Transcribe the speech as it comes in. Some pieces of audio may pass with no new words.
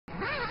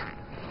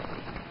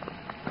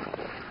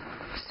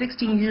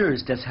16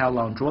 years, that's how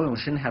long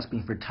Zhuo has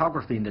been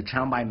photographing the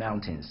Changbai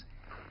Mountains.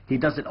 He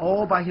does it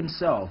all by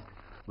himself.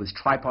 With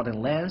tripod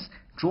and lens,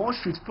 Zhuo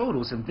shoots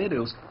photos and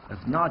videos of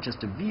not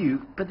just the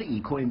view, but the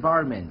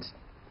eco-environment.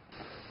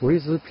 我一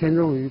直偏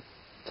重于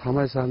长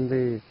白山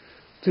的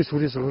最初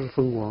的时候是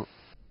风光。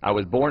 I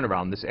was born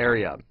around this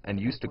area and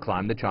used to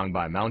climb the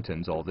Changbai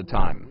Mountains all the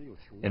time.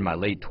 In my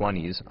late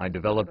 20s, I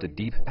developed a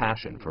deep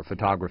passion for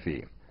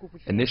photography.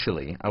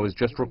 Initially, I was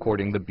just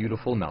recording the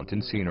beautiful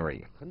mountain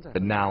scenery,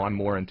 but now I'm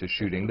more into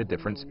shooting the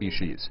different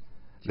species,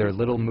 their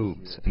little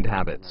moves and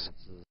habits.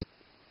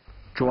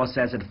 Zhuo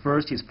says at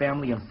first his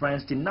family and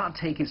friends did not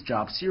take his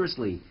job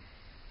seriously.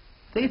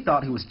 They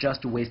thought he was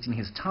just wasting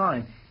his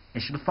time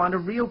and should find a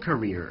real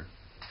career.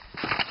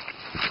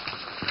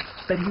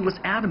 But he was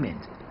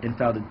adamant and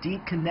felt a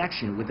deep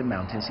connection with the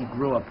mountains he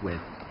grew up with,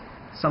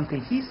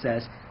 something he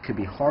says could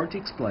be hard to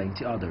explain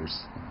to others.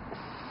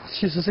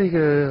 其实这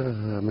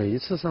个每一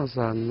次上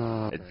山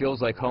呢 It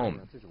feels like home.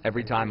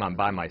 Every time I'm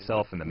by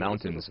myself in the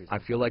mountains, I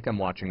feel like I'm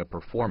watching a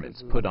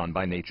performance put on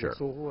by nature.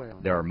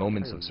 There are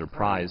moments of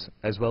surprise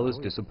as well as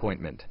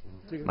disappointment.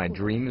 My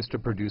dream is to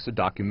produce a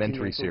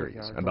documentary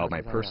series about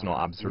my personal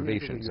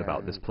observations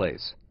about this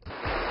place.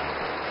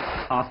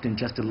 Often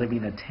just living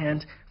in a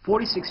tent,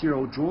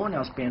 46-year-old Zhuo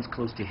now spends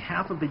close to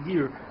half of the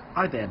year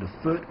either at the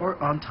foot or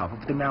on top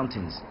of the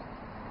mountains.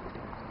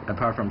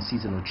 Apart from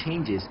seasonal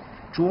changes,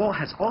 Zhuo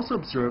has also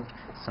observed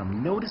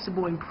some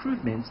noticeable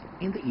improvements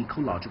in the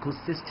ecological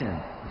system.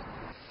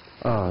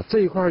 这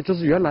一块就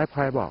是原来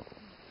拍吧。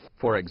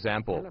 For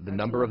example, the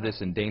number of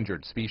this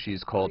endangered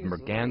species called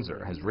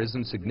merganser has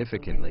risen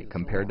significantly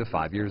compared to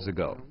 5 years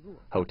ago.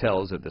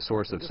 Hotels at the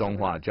source of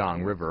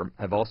Songhua-Jiang River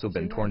have also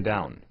been torn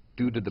down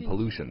due to the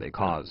pollution they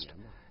caused,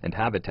 and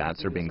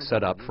habitats are being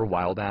set up for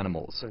wild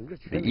animals.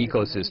 The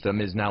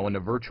ecosystem is now in a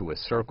virtuous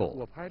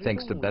circle,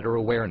 thanks to better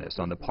awareness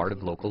on the part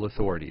of local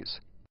authorities.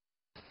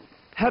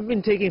 Have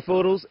been taking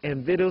photos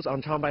and videos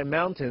on Changbai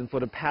Mountain for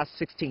the past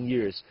 16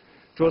 years.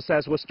 Zhou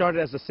says what started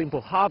as a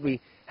simple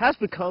hobby has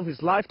become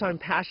his lifetime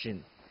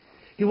passion.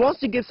 He wants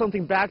to give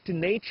something back to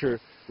nature,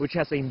 which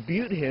has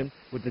imbued him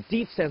with a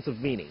deep sense of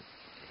meaning.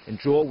 And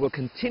Zhou will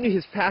continue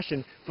his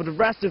passion for the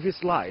rest of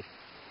his life.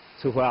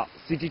 Zhou,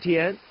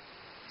 CGTN,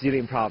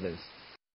 Jilin Province.